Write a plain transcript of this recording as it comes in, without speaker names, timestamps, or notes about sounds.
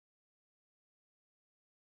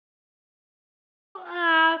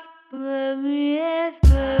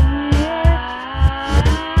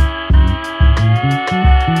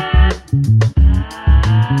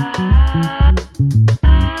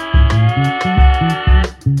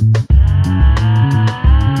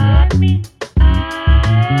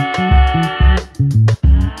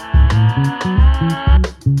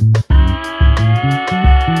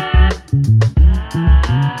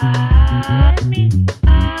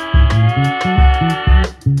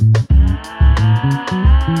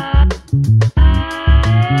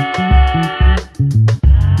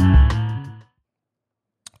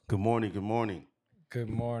Good morning. Good morning. Good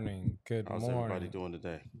morning. Good How's morning. everybody doing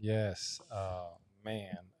today? Yes.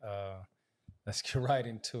 Man. Let's get right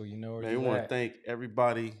into it. You know where Man, we you want to at. thank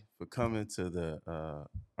everybody for coming to the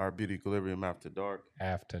Our Beauty Equilibrium After Dark.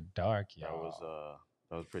 After dark, That was y'all.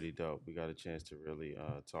 that was pretty dope. We got a chance to really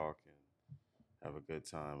talk and have a good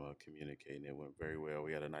time communicating. It went very well.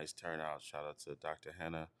 We had a nice turnout. Shout out to Dr.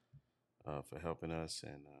 Hannah for helping us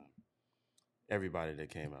and everybody that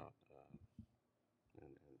came out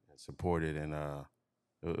and supported. And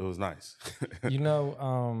it was nice. You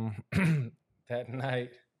know, that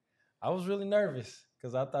night I was really nervous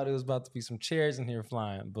because I thought it was about to be some chairs in here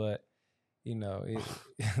flying, but you know,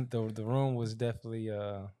 the room was definitely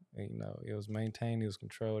it was maintained, it was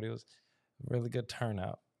controlled, it was a really good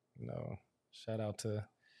turnout. You know, shout out to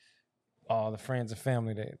all the friends and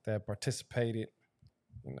family that participated.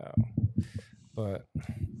 You know, but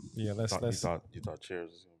yeah, let's you thought chairs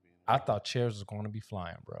was gonna be in I there? thought chairs was going to be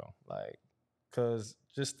flying, bro. Like, cause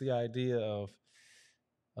just the idea of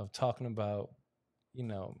talking about, you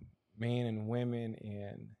know, men and women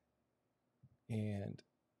and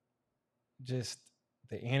just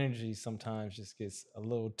the energy sometimes just gets a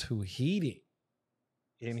little too heated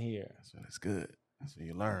in here. That's good. That's what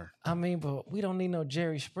you learn. I mean, but we don't need no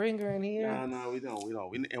Jerry Springer in here. No, we don't.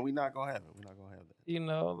 And we're not gonna have it. We're not gonna have that. You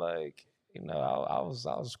know, like, you know, I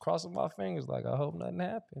was crossing my fingers, like I hope nothing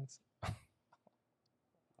happens.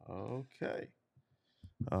 Okay.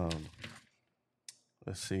 Um,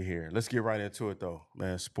 let's see here. Let's get right into it though,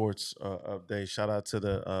 man. Sports update. Shout out to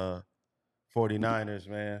the 49ers,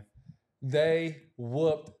 man. They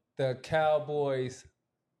whooped the Cowboys.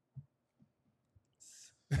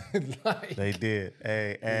 Like, They did.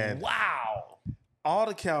 Hey, and wow. all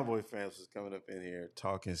the Cowboy fans was coming up in here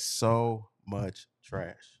talking so much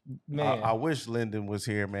trash. Man. I wish Lyndon was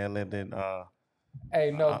here, man. Lyndon,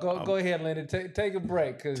 Hey, no, go ahead, Lyndon. Take a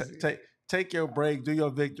break, cause take your break, do your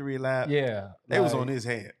victory lap. yeah, They was on his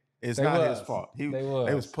head. It's not his fault. They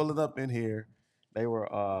was pulling up in here. They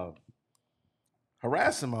were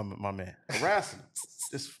harassing my man. Harassing him.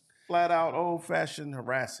 Just flat out old fashioned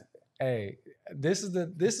harassing. Hey, this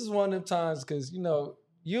is one of them times because you know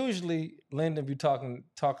usually Lyndon be talking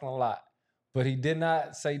a lot, but he did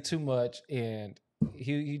not say too much, and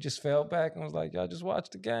he just fell back and was like, "Y'all just watch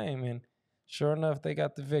the game," and sure enough, they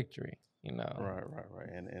got the victory. You know, right,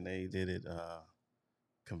 and they did it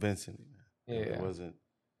convincingly, man. Yeah, it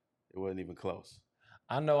wasn't even close.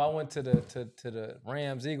 I know. I went to the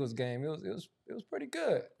Rams Eagles game. It was pretty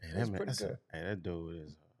good. Hey, that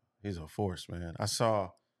dude he's a force, man. I saw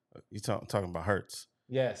you talking about Hurts.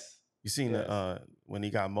 Yes. You seen when he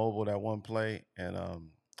got mobile that one play, and I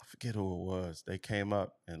forget who it was. They came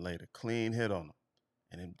up and laid a clean hit on him,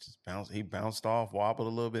 and it just bounced. He bounced off, wobbled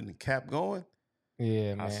a little bit, and kept going.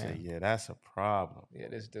 Yeah, man. I said, yeah, that's a problem. Yeah,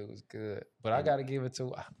 this dude was good, but I got to give it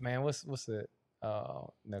to man. What's it?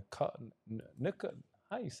 How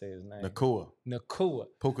you say his name? Nakua.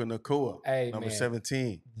 Puka Nakua. Hey, number man,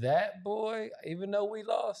 17. That boy, even though we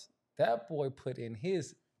lost, that boy put in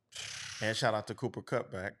his. And shout out to Cooper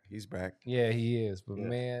Cup back. He's back. Yeah, he is. But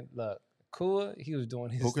man, look, Nakua, he was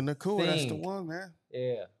doing his Puka Nakua, thing. That's the one, man.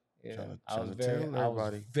 Yeah. I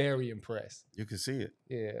was very impressed. You can see it.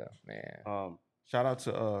 Yeah, man. Shout out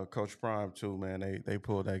to Coach Prime too, man. They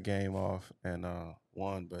pulled that game off and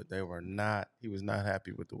won, but he was not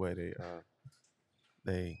happy with the way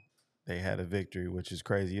they had a victory, which is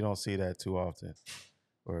crazy. You don't see that too often.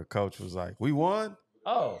 Where a coach was like, "We won."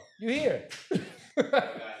 Oh, you here?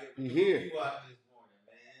 You here?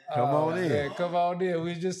 Come on in. Man, come on in. We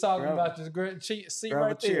was just talking about this great seat grab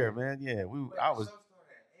right a chair, there. man. Yeah, I was.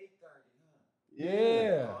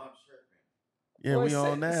 Yeah. Yeah, Boy, we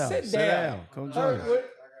on now. Sit down. Come join us.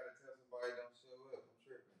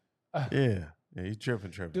 Yeah, you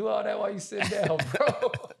tripping. Do all that while you sit down,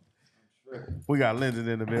 bro. We got Lyndon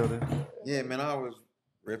in the building. Yeah, man, I was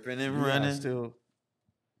ripping and running. Still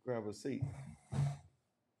grab a seat.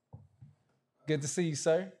 Good to see you,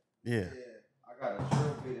 sir. Yeah. I got a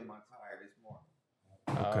short bit in my tire this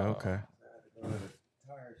morning. Okay. I had to go to the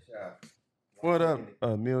tire shop. What up,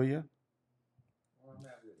 Amelia? Where I'm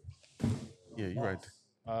at with it. Yeah, you right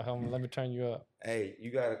there. Hold on, let me turn you up. Hey,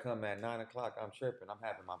 you gotta come at 9 o'clock. I'm tripping. I'm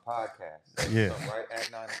having my podcast. Yeah. So right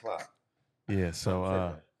at 9 o'clock. Yeah,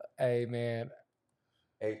 so Hey man,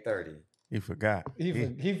 8:30. he forgot. he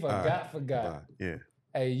forgot. Bye. Yeah.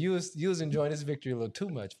 Hey, you was enjoying this victory a little too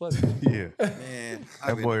much, wasn't it? Yeah. Man,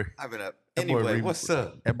 That boy- I've been up. that boy Anyway, re- what's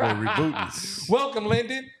up? That boy rebooting. Welcome,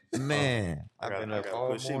 Lyndon. Man, I I've been gotta up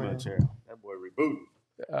all put Shima in morning. the chair. That boy rebooting.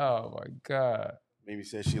 Oh my God. Mimi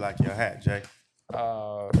said she like your hat, Jay.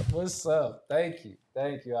 What's up? Thank you.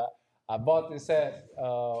 I bought this hat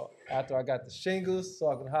after I got the shingles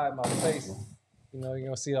so I can hide my face. You know, you're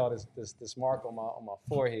gonna see all this mark on my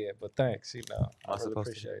forehead, but thanks, you know. I really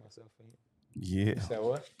appreciate it. myself in here? Yeah. You said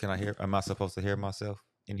what? Can I hear? Am I supposed to hear myself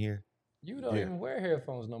in here? You don't Yeah. even wear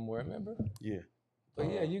headphones no more, remember? Yeah.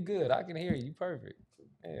 But yeah, you good. I can hear you. You perfect.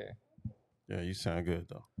 Yeah. Yeah, you sound good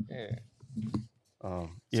though. Yeah. So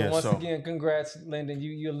So once again, congrats, Lyndon.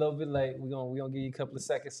 You a little bit late. We're gonna give you a couple of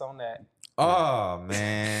seconds on that. Oh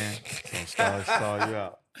man, gonna stall you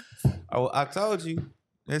out. I told you.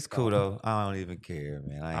 It's cool though. I don't even care,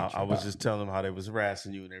 man. I was just telling them how they was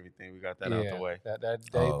harassing you and everything. We got that out the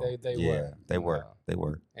way. They were. They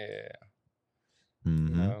were. Yeah. Mm-hmm.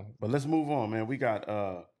 You know. But let's move on, man. We got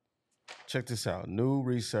check this out. New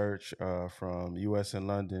research from US and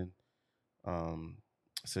London.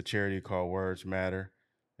 It's a charity called Words Matter,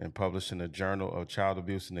 and published in the Journal of Child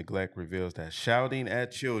Abuse and Neglect reveals that shouting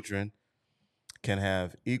at children can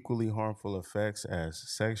have equally harmful effects as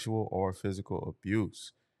sexual or physical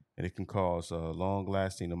abuse. And it can cause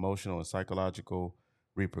long-lasting emotional and psychological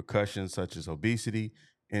repercussions such as obesity,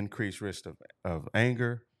 increased risk of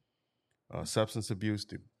anger, substance abuse,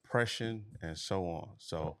 depression, and so on.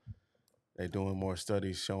 So they're doing more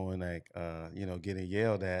studies showing like, getting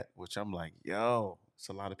yelled at, which I'm like, yo, it's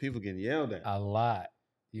a lot of people getting yelled at. A lot.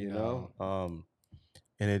 You know?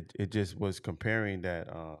 And it just was comparing that,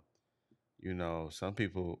 some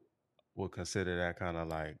people would consider that kind of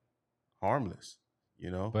like harmless,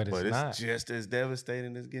 But it's not. Just as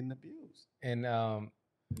devastating as getting abused. And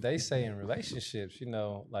they say in relationships,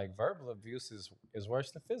 like verbal abuse is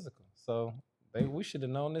worse than physical. So we should have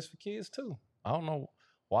known this for kids too. I don't know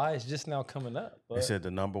why it's just now coming up. But They said the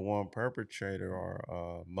number one perpetrator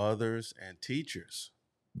are mothers and teachers.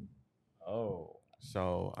 Oh.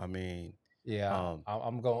 So I mean, yeah,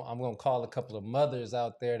 I'm gonna call a couple of mothers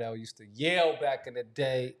out there that used to yell back in the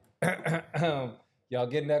day. Y'all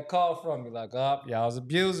getting that call from me like, y'all was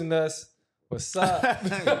abusing us. What's up?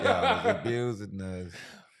 Y'all was abusing us.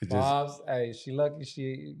 Moms, hey, she lucky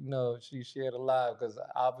she had a live because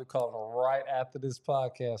I'll be calling her right after this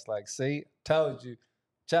podcast. Like, see, told you,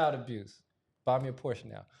 child abuse. Buy me a Porsche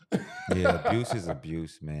now. Yeah, abuse is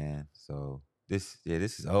abuse, man. So this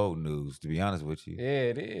is old news, to be honest with you. Yeah,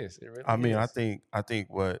 it is. It really I mean, is. I think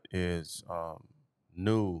what is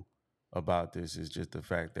new about this is just the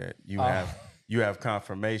fact that you have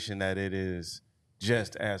confirmation that it is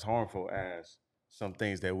just as harmful as some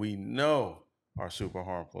things that we know are super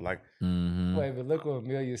harmful. Like, Wait, but look what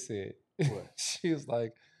Amelia said. What? She was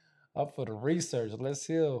like, "I'm for the research. Let's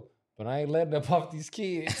heal, but I ain't letting up off these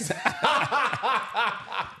kids."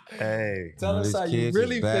 hey, Tell us how you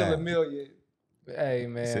really feel, Amelia. Hey,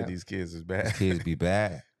 man. Said these kids is bad. These kids be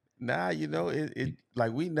bad. Nah, it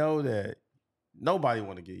like we know that nobody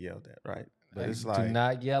want to get yelled at, right? But it's like, do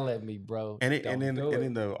not yell at me, bro. And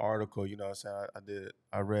in the article,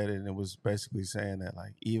 I read it, and it was basically saying that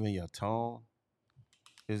like even your tone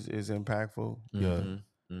is impactful.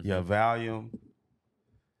 Your volume,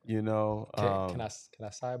 Can I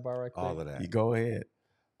sidebar right quick? All of that. You go ahead.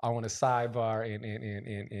 I want to sidebar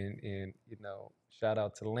and shout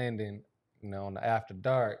out to Lyndon. On the After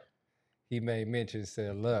Dark, he made mention,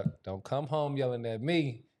 said, "Look, don't come home yelling at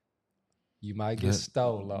me. You might get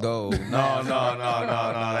stolen." No.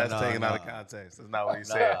 That's taken out of context. That's not what he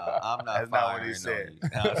said. I'm not. That's not what he said.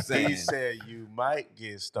 I'm saying. He said you might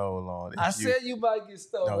get stolen. I said you might get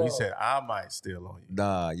stolen. No, he said I might steal on you.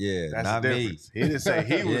 Nah, yeah, That's not the me. difference. He didn't say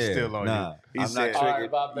he was still on nah, you. He I'm said not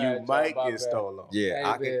triggered. All right, my bad, you might my get bad. stolen. Yeah, Hey,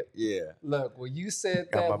 I could. Yeah, Look, when you said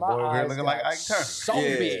Got that, my my boy over here eyes looking got like Ike Turner. so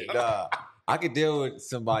yeah, big. nah. I could deal with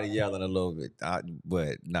somebody yelling a little bit,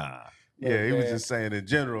 but nah. Yeah, he was man. just saying in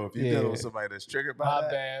general, if you're dealing with somebody that's triggered by My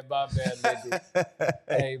bad, Lyndon.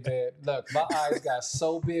 Hey, man, look, my eyes got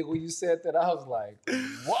so big when you said that. I was like,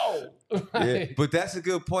 whoa. Yeah, but that's a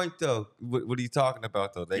good point, though. What are you talking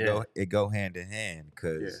about, though? It go hand in hand,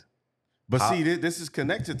 because. But see, this is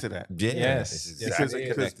connected to that. Yeah, Yes, because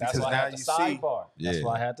that's why I now had the you see- sidebar. That's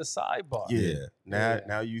why I had the sidebar. Yeah.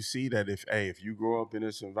 Now you see that if you grow up in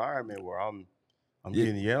this environment where I'm I'm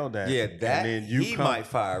getting yelled at. Yeah, that and then you he come, might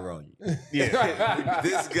fire on you. Yeah,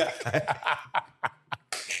 This guy.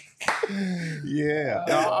 yeah.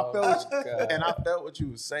 No, I felt what you, God. and I felt what you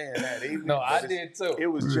were saying that evening. No, I but did too. It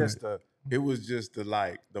was just the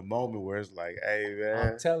like the moment where it's like, hey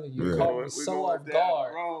man, I'm telling you, Right. it caught me so off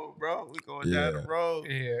guard. road, bro. We going down the road.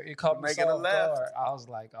 Yeah, it caught me Making so a off left. guard. I was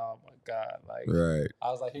like, oh my God. Like, Right.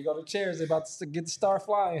 I was like, here go the chairs. They're about to get the start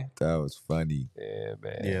flying. That was funny. Yeah,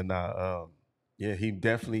 man. Yeah, nah. Yeah, he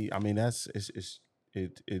definitely. I mean,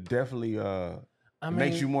 it definitely it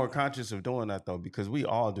makes you more conscious of doing that though, because we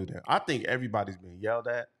all do that. I think everybody's been yelled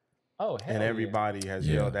at, oh, hell and yeah. everybody has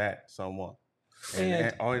yelled at someone,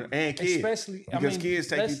 and kids, especially because kids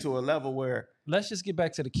take you to a level where. Let's just get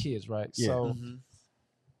back to the kids, right? Yeah. So,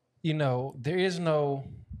 you know, there is no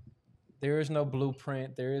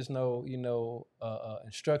blueprint. There is no,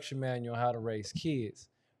 instruction manual on how to raise kids,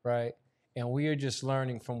 right? And we are just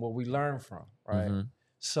learning from what we learn from, right?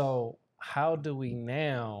 So how do we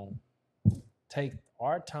now take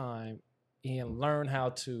our time and learn how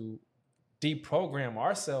to deprogram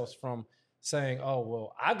ourselves from saying, oh,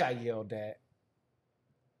 well, I got yelled at,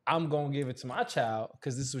 I'm going to give it to my child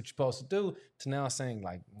because this is what you're supposed to do, to now saying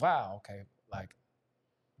like, wow, okay, like,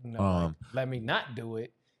 like, let me not do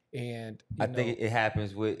it. And I think it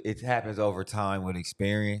happens over time with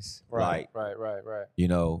experience. Right. You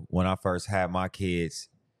know, when I first had my kids,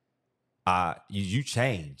 you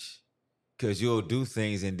change because you'll do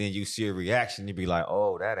things and then you see a reaction. You be like,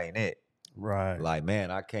 oh, that ain't it. Right. Like,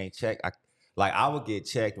 man, I can't check. I would get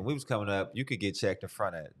checked when we was coming up. You could get checked in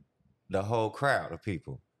front of the whole crowd of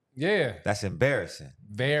people. Yeah. That's embarrassing.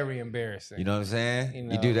 Very embarrassing. You know what I'm saying?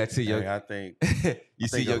 You You do that to your. I think you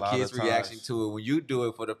see your kids' reaction to it when you do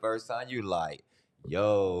it for the first time. You like,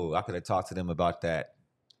 yo, I could have talked to them about that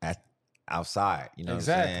outside. You know what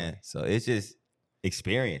I'm saying? So it's just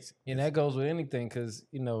experience. And that goes with anything because,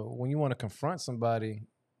 when you want to confront somebody,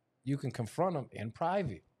 you can confront them in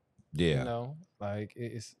private. Yeah. Like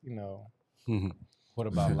it's, what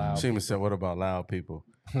about loud Shima people? said, what about loud people?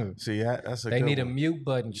 See, that's a They good need a one. mute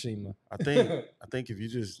button, Shima. I think if you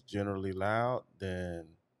just generally loud, then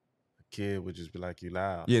a kid would just be like, you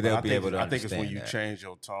loud. Yeah, But they'll be able to I think it's when understand you that. change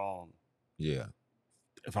your tone. Yeah.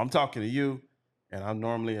 If I'm talking to you and I'm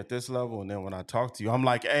normally at this level, and then when I talk to you, I'm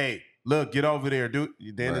like, hey, look, get over there, dude.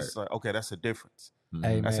 Then it's like, okay, that's a difference.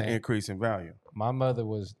 Hey, That's man, an increase in value. my mother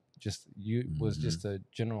was just a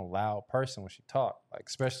general loud person when she talked. Like,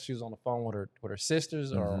 especially she was on the phone with her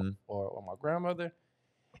sisters or my grandmother,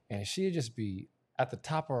 and she'd just be at the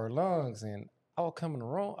top of her lungs. And I would come in the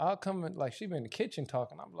room. Like she'd be in the kitchen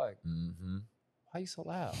talking. I'm like, why you so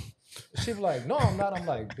loud? She'd be like, no, I'm not. I'm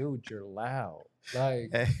like, dude, you're loud.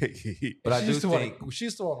 Like, But I do think she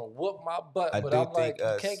used to want to whoop my butt. I But do I'm like, think you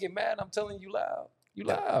us- can't get mad. I'm telling you loud. You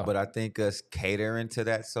loud. But I think us catering to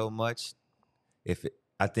that so much,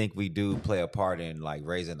 I think we do play a part in like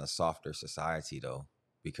raising a softer society though,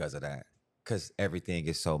 because of that. Because everything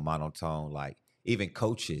is so monotone. Like even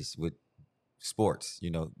coaches with sports,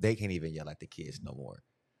 they can't even yell at the kids no more.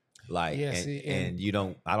 Like, and you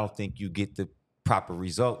don't. I don't think you get the proper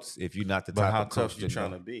results if you're not the type how of coach tough you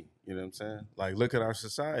trying to be. You know what I'm saying? Like, look at our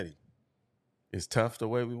society. It's tough the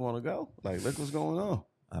way we want to go. Like, look what's going on.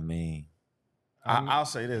 I mean, I'll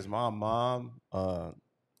say this: my mom,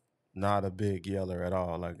 not a big yeller at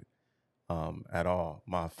all. Like, at all.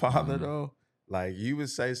 My father, though, like, you would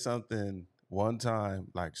say something one time,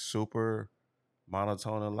 like super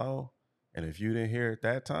monotone and low, and if you didn't hear it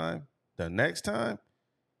that time, the next time,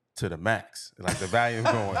 to the max. Like the volume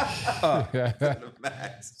going up. To the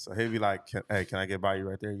max. So he'd be like, hey, can I get by you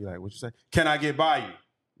right there? You're like, what you say? Can I get by you?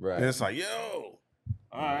 right. And it's like, yo,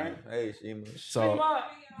 all right. Hey, Shima. So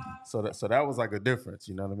that was like a difference,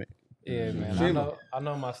 you know what I mean? Yeah, man. Shima. I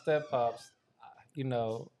know my step pops, I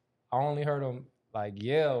only heard him like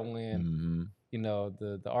yell when,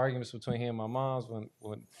 the arguments between him and my mom's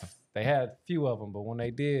when they had a few of them, but when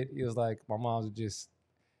they did, it was like my mom's would just,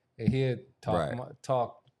 he'd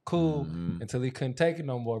talk cool until he couldn't take it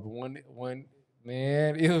no more. But when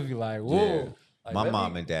man, it would be like, whoa. Yeah. Like, My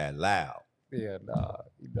mom and dad loud. Yeah, nah,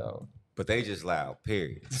 But they just loud,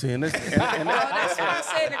 period. See, and that's what I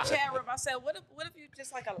said in the chat room. I said, what if you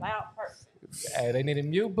just like a loud person? Hey, they need a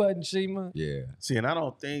mute button, Shima. Yeah. See, and I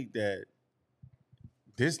don't think that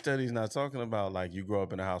this study's not talking about like you grow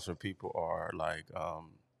up in a house where people are like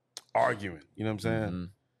arguing. You know what I'm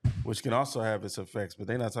saying? Which can also have its effects, but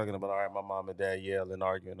they're not talking about, all right, my mom and dad yelling,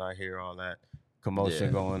 arguing, I hear all that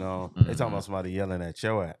commotion going on. They're talking about somebody yelling at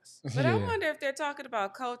your ass. But I wonder if they're talking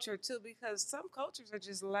about culture too, because some cultures are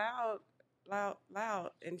just loud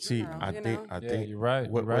in general. I think you're right.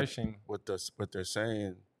 What they're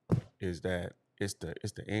saying is that it's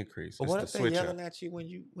the increase. But It's what the if they switch up. yelling at you when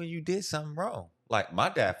you did something wrong? Like my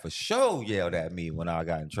dad for sure yelled at me when I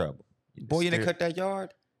got in trouble. Boy, you didn't still- cut that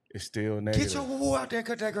yard. It's still Get negative. your woo out there and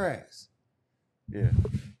cut that grass. Yeah.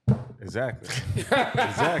 Exactly.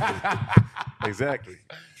 Exactly.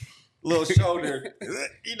 Little shoulder.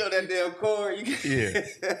 You know that damn cord. Yeah.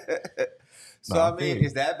 So No, I I feel mean, you.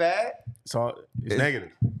 is that bad? It's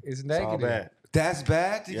negative. It's It's all negative. bad. That's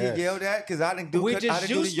bad to Yes. get yelled at because I didn't do We I just didn't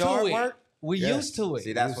do the used yard to it. work. We Yes. used to it.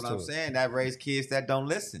 See, that's Used what I'm to it. saying. That raised kids that don't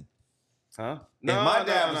listen. Huh? And my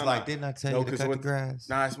dad was like, "Didn't I tell you to 'cause cut the grass?"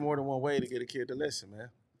 Nah, it's more than one way to get a kid to listen, man.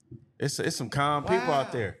 It's some calm people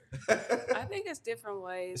out there. I think it's different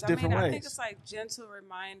ways. It's different I ways. think it's like gentle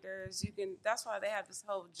reminders. You can. That's why they have this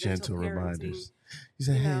whole gentle Gentle parenting. reminders. You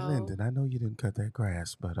say, you "Hey, know. Lyndon, I know you didn't cut that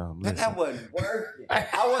grass, but Man, listen." that wasn't working.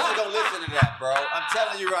 I wasn't gonna listen to that, bro. I'm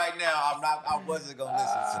telling you right now, I wasn't gonna listen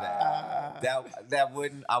to that.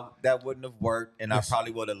 That wouldn't have worked, and I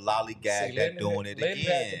probably would have lollygagged at doing it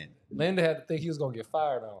again. Linda had to think he was gonna get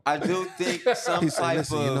fired on. I do think some He said, type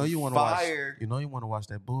 "Listen, of you know you want to watch. fire. You know you want to watch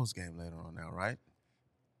that Bulls game later on now, right?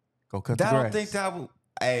 Go cut I the grass." don't think that would.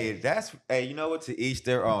 Hey, you know what? To each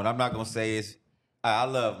their own. I'm not gonna say it's. I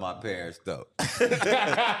love my parents though.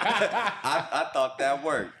 I thought that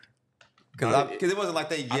worked because it wasn't like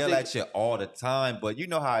they yell at you all the time, but you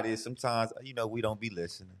know how it is. Sometimes we don't be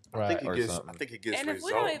listening. I think Or it gets. something. I think it gets And if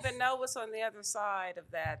results. we don't even know what's on the other side of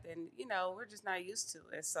that, then we're just not used to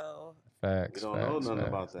it. So Facts. We don't know nothing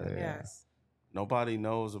about that. Yeah. yes, Nobody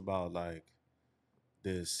knows about like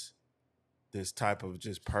this type of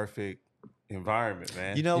just perfect environment,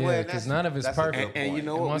 man. You know Yeah, what? 'cause none of it's that's a good perfect. And you point.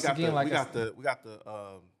 know And what? once again, like we I got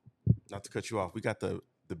the not to cut you off. We got the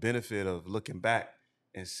benefit of looking back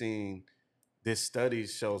and seeing this study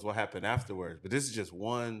shows what happened afterwards. But this is just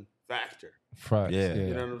one factor. Facts. Yeah.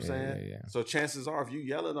 You know what I'm saying? Yeah. So chances are, if you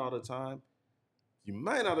yelling all the time, you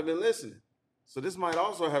might not have been listening. So this might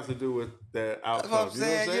also have to do with the outcome. That's what I'm You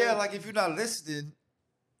know saying. Yeah, like if you're not listening,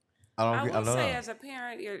 I don't will say know. as a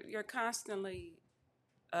parent, you're constantly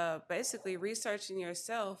basically researching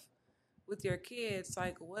yourself with your kids,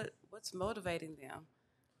 like what's motivating them.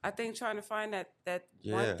 I think trying to find that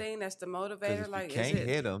Yeah. one thing that's the 'Cause motivator, if like you can't is it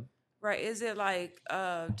hit them. right? Is it like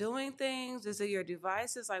doing things? Is it your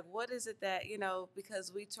devices? Like what is it that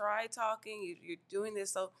Because we try talking, you're doing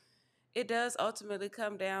this, so it does ultimately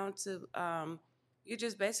come down to you're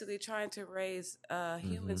just basically trying to raise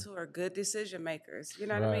humans who are good decision makers. You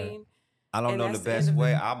know what I Right. mean? I don't And know that's the the end best of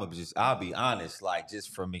way. it. I'll be honest, like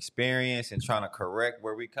just from experience and trying to correct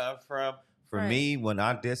where we come from. For Right. me, when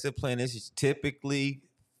I discipline, it's typically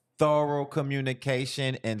thorough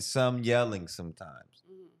communication and some yelling sometimes.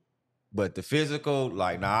 Mhm. But the physical,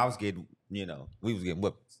 like, I was getting, we was getting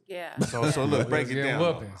whooped. Yeah. So yeah. look, He break was it getting down.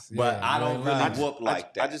 though. whoopings. But Yeah, I you don't ain't really lying. whoop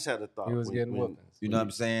like that. I just had a thought. He was getting when, whoopings. You know what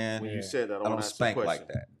I'm saying? when you Yeah. said that, I I want don't to ask you a spank question. like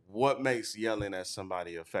that. What makes yelling at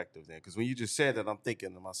somebody effective then? Because when you just said that, I'm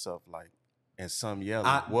thinking to myself like, and some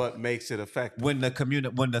yelling, what makes it effective? When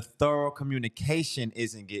the thorough communication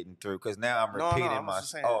isn't getting through, because now I'm repeating I'm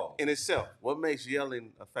just saying, myself. in itself, what makes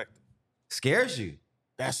yelling effective? Scares you.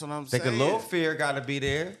 That's what I'm Think saying. a little fear got to be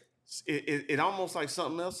there. It almost like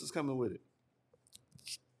something else is coming with it.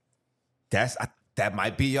 That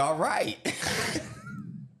might be all right.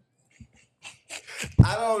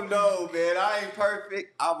 I don't know, man. I ain't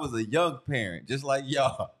perfect. I was a young parent, just like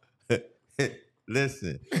y'all.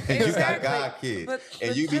 Listen, and you got Exactly. God kids, But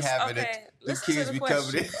and you be just- having okay, the listen to kids the be coming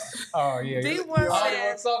in. question. Oh yeah. D1 You already wanna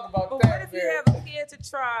says, talk about But that, what if you man. have a kid to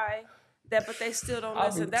try that, but they still don't I'll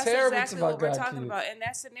be listen? That's terrible to exactly my what we're god talking kids. about. In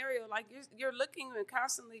that scenario, like you're looking and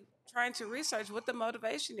constantly trying to research what the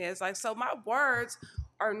motivation is. Like, so my words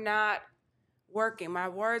are not working. My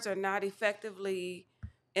words are not effectively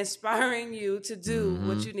inspiring you to do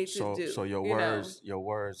what you need to do. So your you know?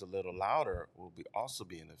 words a little louder will also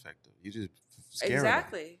be ineffective. You just scaring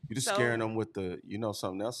Exactly. them. You just So- scaring them with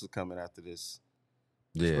something else is coming after this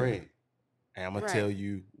Yeah. screen. And I'm gonna Right. tell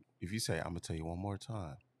you, if you say, I'm gonna tell you one more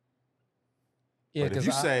time. Yeah, But if because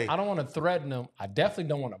you say- I don't want to threaten them. I definitely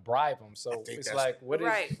don't want to bribe them. So think it's that's- like, what is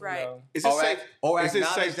Right, you right. know? Is it safe? Or is it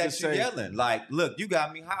acknowledge safe to that you're say? yelling. Like, look, you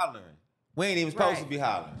got me hollering. We ain't even supposed to Right. be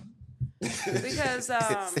hollering. Because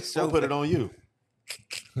I'll put it on you.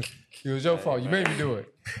 It was your fault. You made me do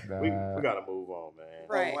it. We gotta move on, man.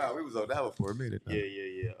 Right. Oh, wow, we was on that one for a minute. Now.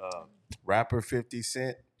 Yeah. Rapper 50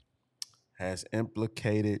 Cent has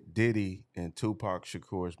implicated Diddy in Tupac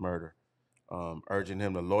Shakur's murder, urging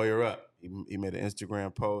him to lawyer up. He made an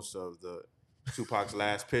Instagram post of the Tupac's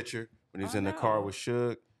last picture when he was Oh, in the no. car with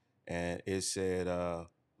Suge, and it said,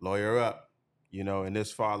 lawyer up. And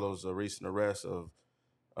this follows a recent arrest of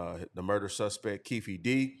the murder suspect, Keefe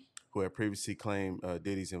D. who had previously claimed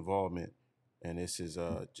Diddy's involvement, and this is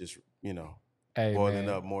just Hey, boiling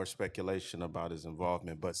man. up more speculation about his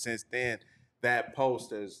involvement. But since then, that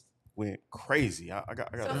post has went crazy. I got.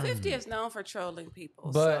 So 50 is known for trolling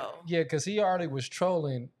people. But so yeah, because he already was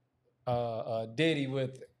trolling Diddy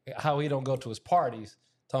with how he don't go to his parties.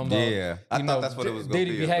 Talking about, Yeah, I thought that's what it was gonna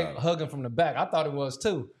Diddy be about. hugging from the back. I thought it was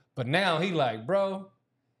too. But now he like, bro,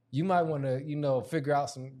 you might want to, figure out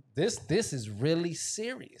some. This is really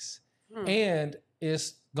serious, and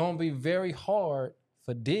it's gonna be very hard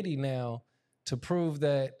for Diddy now to prove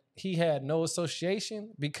that he had no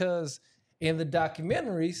association, because in the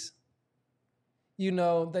documentaries,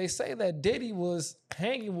 they say that Diddy was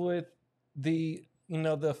hanging with the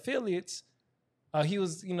affiliates. He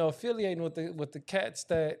was affiliating with the cats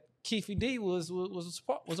that Keefy D was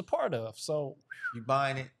a part of. So You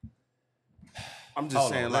buying it? I'm just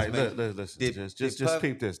Hold saying, on, like, let's listen, just Puff-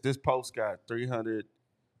 peep this. This post got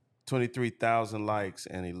 323,000 likes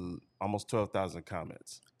and almost 12,000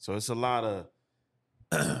 comments. So it's a lot of.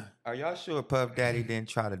 Are y'all sure Puff Daddy didn't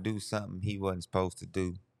try to do something he wasn't supposed to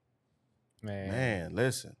do? Man,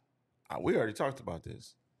 listen, we already talked about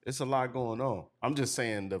this. It's a lot going on. I'm just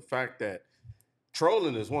saying the fact that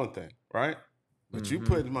trolling is one thing, right? But you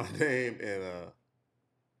putting my name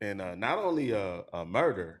in not only a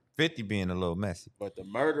murder, 50 being a little messy. but the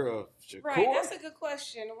murder of Shakur. right, that's a good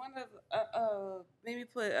question. One of maybe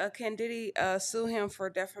put can Diddy sue him for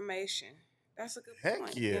defamation? That's a good point.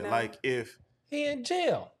 Heck yeah! Like if he in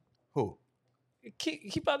jail. who?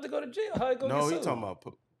 He about to go to jail. How he go? No, get he sued? talking about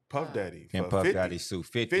Puff Daddy. And for Puff 50. Daddy sue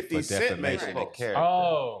 50 50 for Cent made defamation the of post. character.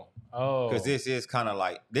 Oh. Because this is kind of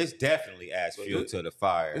like, this definitely adds So fuel this- to the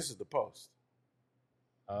fire. This is the post.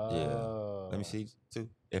 Oh. Let me see too.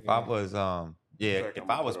 If Yeah. I was Correct, if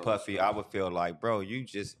I'ma I was put it on the Puffy, screen. I would feel like, bro, you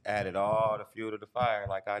just added all the fuel to the fire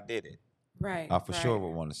like I did it. Right. I for right, sure would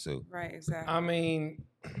want to sue. Right, exactly. I mean,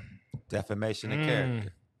 Defamation of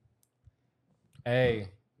character. hey,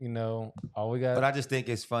 all we got. But I just think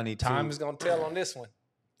it's funny too. time is gonna tell on this one.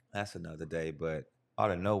 That's another day, but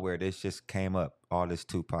out of nowhere, this just came up. All this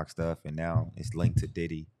Tupac stuff, and now it's linked to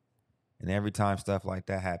Diddy. And every time stuff like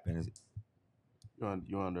that happens,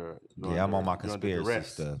 I'm on my conspiracy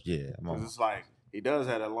stuff. Yeah, I'm on. Because it's like he does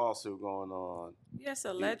have a lawsuit going on. yes,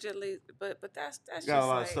 allegedly, but that's He just got a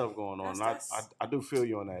lot like, of stuff going on. that's- I do feel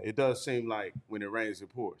you on that. It does seem like when it rains, it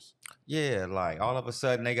pours. Yeah, like all of a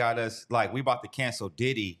sudden they got us like we about to cancel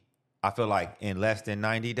Diddy. I feel like in less than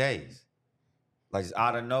 90 days, like it's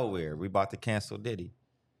out of nowhere, we about to cancel Diddy.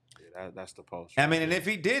 Yeah, that's the post. I mean, and if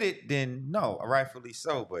he did it, then no, rightfully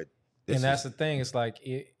so. But And that's the thing. It's like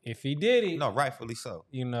if he did it, no, rightfully so.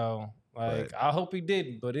 like I hope he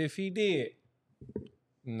didn't. But if he did,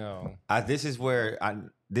 no. This is where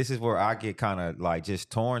I get kind of like just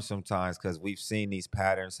torn sometimes, because we've seen these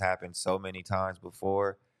patterns happen so many times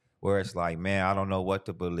before, where it's like, man, I don't know what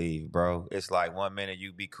to believe, bro. It's like 1 minute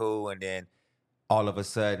you be cool, and then all of a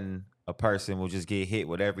sudden a person will just get hit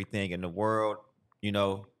with everything in the world,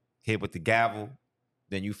 hit with the gavel.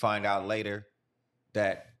 Then you find out later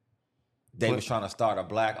that they was trying to start a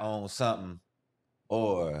black-owned something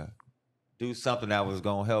or do something that was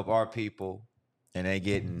gonna help our people, and they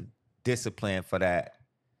getting disciplined for that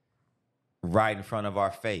right in front of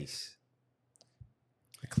our face.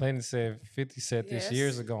 Clinton said 50 said this Yes.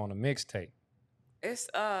 years ago on a mixtape.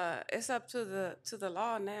 it's up to the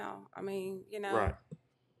law now. I mean, Right.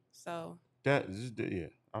 So Yeah,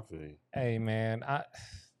 I feel you. Hey man,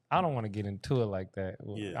 I don't want to get into it like that.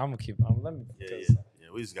 Yeah. I'm gonna keep. Let me. Yeah,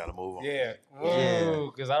 we just got to move on. Yeah. Yeah.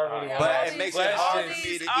 Because I really want But to it ask makes some it hard questions. for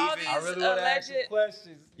me to all even- I these really want to ask some alleged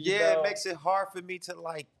questions. Yeah, it makes it hard for me to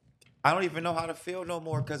like. I don't even know how to feel no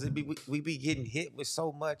more, because we be getting hit with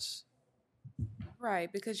so much.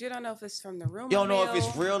 right, because you don't know if it's from the rumor You don't know if mill.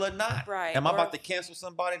 it's real or not. Right, Am I or- about to cancel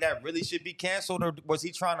somebody that really should be canceled, or was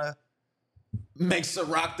he trying to make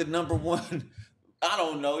Ciroc the number one? I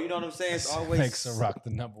don't know. You know what I'm saying? It's always Makes a rock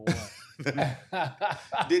the number one.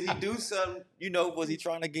 Did he do something? Was he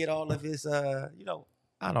trying to get all of his? I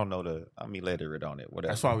don't know. Let me later it on it.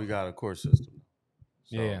 Whatever. That's why we got a court system.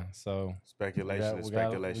 So, Yeah. So Speculation is we gotta-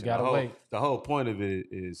 speculation. we gotta wait. The whole point of it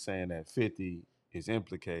is saying that 50 is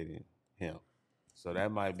implicating him. So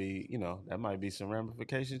that might be, some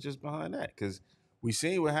ramifications just behind that. Because we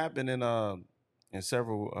seen what happened in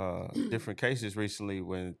several different cases recently.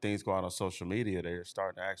 When things go out on social media, they're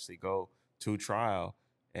starting to actually go to trial,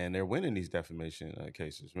 and they're winning these defamation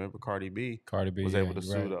cases. Remember, Cardi B was able to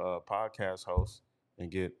sue the podcast host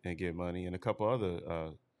and get money, and a couple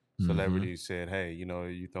other celebrities said, "Hey,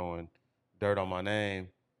 you throwing dirt on my name,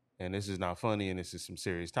 and this is not funny, and this is some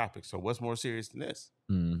serious topics. So what's more serious than this?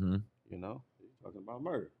 Mm-hmm. You're talking about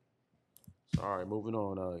murder." So, all right, moving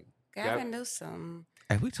on. Gavin Newsom.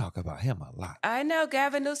 And we talk about him a lot. I know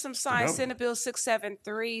Gavin Newsom signed Yep. Senate Bill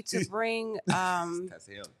 673 to bring That's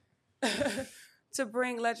him. to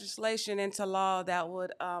bring legislation into law that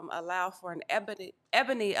would allow for an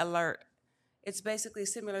ebony alert. It's basically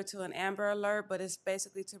similar to an Amber Alert, but it's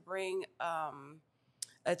basically to bring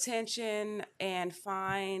attention and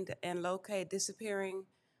find and locate disappearing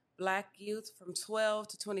Black youth from 12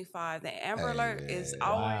 to 25. The Amber Alert is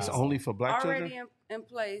always It's only for Black already children? in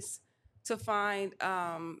place to find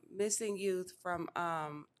missing youth from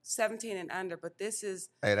 17 and under. But this is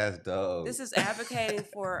Hey, that's dope. this is advocating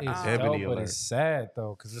for It's Ebony dope, but alert. it's sad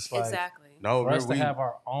though, because it's like exactly. No, for us to we, have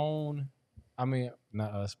our own. I mean,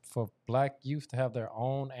 not us. For Black youth to have their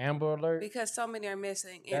own Amber Alert. Because so many are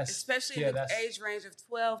missing, and That's- especially yeah, in the that's- age range of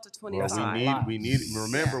 12 to well, 25. we need.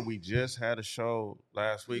 Remember, we just had a show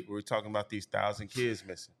last week where we were talking about these 1,000 kids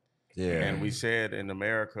missing, Yeah. and we said in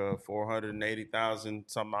America, 480,000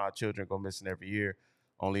 some odd children go missing every year.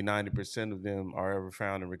 Only 90% of them are ever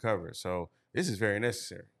found and recovered. So this is very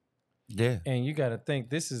necessary. Yeah. And you got to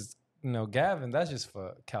think this is, Gavin. That's just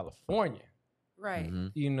for California. Right.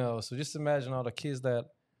 Mhm. So just imagine all the kids that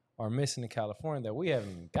are missing in California that we haven't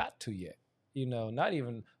even got to yet. Not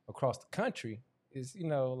even across the country. Is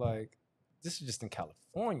like this is just in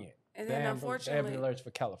California. And then unfortunately, Amber Alerts for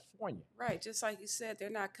California. right, just like you said, they're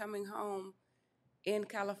not coming home in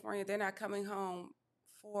California. They're not coming home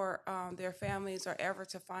for their families or ever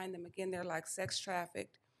to find them again. They're like sex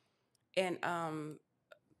trafficked and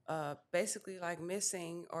basically like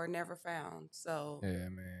missing or never found. So Yeah,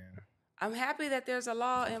 man. I'm happy that there's a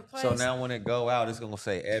law in place. So now when it go out, it's gonna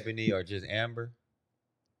say Ebony or just Amber.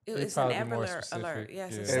 It's probably an be more Amber alert. specific.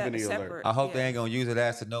 Yes, Yeah. it's Ebony alert. separate. I hope yeah. they ain't gonna use it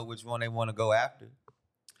as to know which one they want to go after.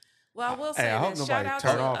 Well, I will say Hey, I hope this. Shout nobody out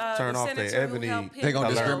turn to off- turn the off the senator who Ebony- helped They gonna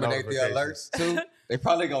pick Alert discriminate the notifications. alerts too. They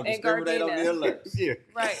probably gonna And discriminate on the Gardena. alerts. Yeah.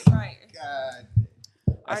 Right. God.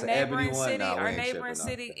 Our That's an Ebony neighboring one? city, Nah, we our ain't neighboring tripping off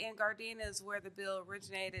city that. in Gardena is where the bill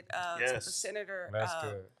originated. Yes. The senator That's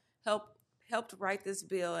good. helped write this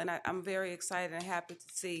bill, and I'm very excited and happy to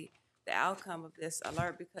see the outcome of this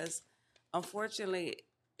alert because, unfortunately,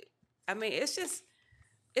 I mean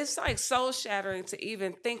it's like soul shattering to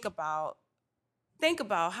even think about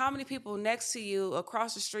how many people next to you,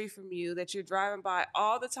 across the street from you, that you're driving by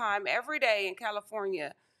all the time, every day in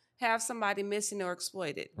California, have somebody missing or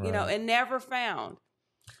exploited, Right. and never found.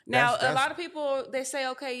 Now, That's- a lot of people, they say,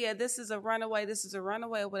 okay, yeah, this is a runaway,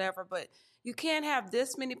 or whatever, but you can't have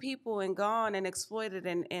this many people and gone and exploited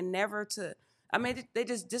and never to, I mean, they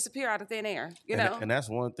just disappear out of thin air, And that's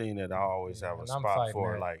one thing that I always have a And I'm spot fighting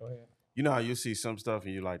for. that. Like, Go ahead. you know how you see some stuff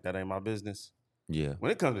and you like, that ain't my business? Yeah.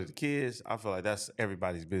 When it comes to the kids, I feel like that's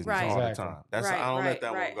everybody's business Right. all Exactly. the time. That's Right, I don't let right,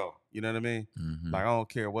 that right. one go. You know what I mean? Mhm. Like I don't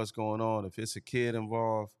care what's going on. If it's a kid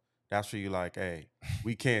involved, that's where you like, hey,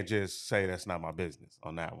 we can't just say that's not my business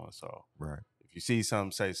on that one. So Right. if you see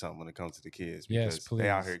something, say something when it comes to the kids. Yes, Because please. they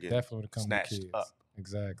out here getting Definitely when it comes to snatched kids. up.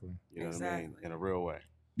 Exactly. You know what I mean? Exactly. In a real way.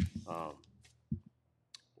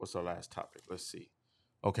 What's our last topic? Let's see.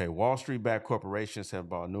 Okay, Wall Street-backed corporations have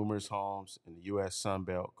bought numerous homes in the U.S. Sun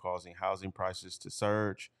Belt, causing housing prices to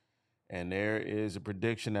surge. And there is a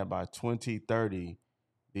prediction that by 2030,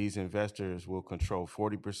 these investors will control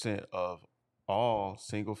 40% of all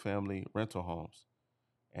single-family rental homes.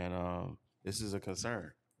 And this is a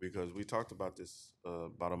concern because we talked about this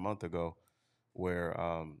about a month ago, where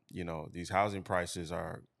these housing prices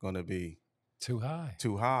are going to be Too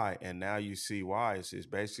high. and now you see why. It's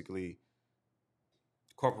basically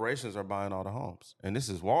corporations are buying all the homes, and this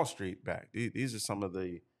is Wall Street back. These are some of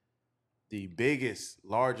the biggest,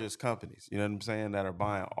 largest companies, you know what I'm saying, that are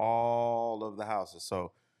buying all of the houses.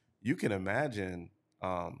 So you can imagine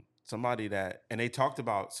somebody that, and they talked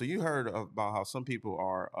about, so you heard about how some people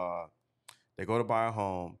are, they go to buy a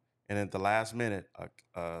home, and at the last minute,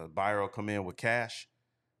 a buyer will come in with cash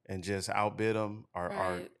and just outbid them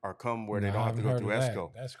or come where they No, don't I have to haven't go heard through of that.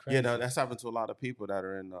 escrow. That's crazy. Yeah, no, that's happened to a lot of people that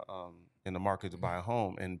are in the market to buy a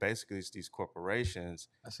home, and basically it's these corporations.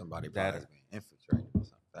 That's somebody That- probably being infiltrated or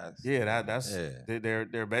something. That's, That's Yeah.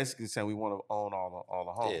 they're basically saying we want to own all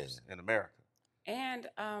the homes in America. And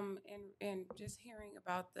just hearing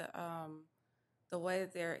about the way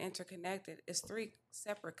that they're interconnected, it's 3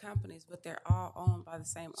 separate companies, but they're all owned by the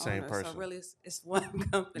same owner. person. So really, it's one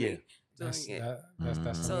company Yeah. doing That's, it. that's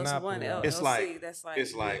a So it's one monopoly. LLC. It's like- that's like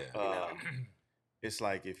It's like Yeah. it's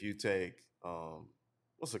like if you take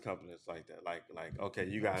what's a company that's like that? Like okay,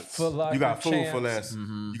 you got Foot Locker, you got food for Champs. less.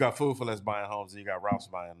 Mhm. You got food for less buying homes, and you got Ralph's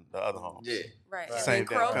buying the other homes. Yeah. right. Right. And Same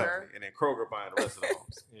then damn Kroger. company, and then Kroger buying the rest of the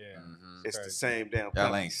homes. Yeah. Mhm. It's the Crazy. same damn Y'all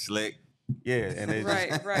company. ain't slick. Yeah, and it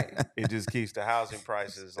just right. it just keeps the housing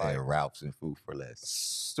prices Like like Ralph's and food for less.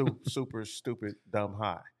 super stupid dumb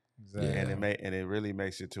high, Exactly. and it really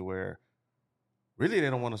makes it to where really they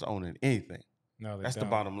don't want us owning anything. No, they That's the don't.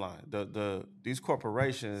 bottom line. These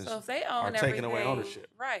corporations So if they are own taking away everything, ownership.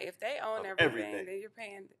 right? If they own of everything, everything. then you're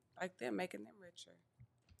paying like them, making them richer.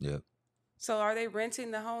 Yep. So are they renting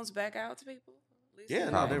the homes back out to people? At least Yeah,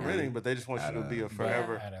 in no, they're America? renting, but they just want you to be a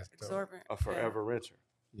forever Exorbitant. a forever renter.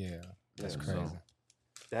 Yeah, that's Yeah, crazy. so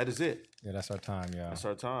that is it. Yeah, that's our time, y'all. That's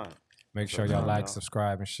our time. Make That's sure our y'all time, like, y'all.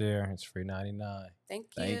 subscribe, and share. It's free 99. Thank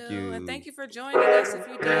you. Thank you. And thank you for joining us. If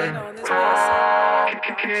you did on this past Saturday after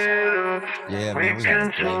dark show, I really enjoyed Yeah, our man, we had a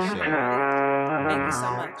conversation. great show. Thank you so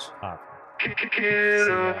much. Pop. See y'all See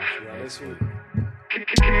y'all next next week.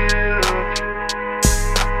 week.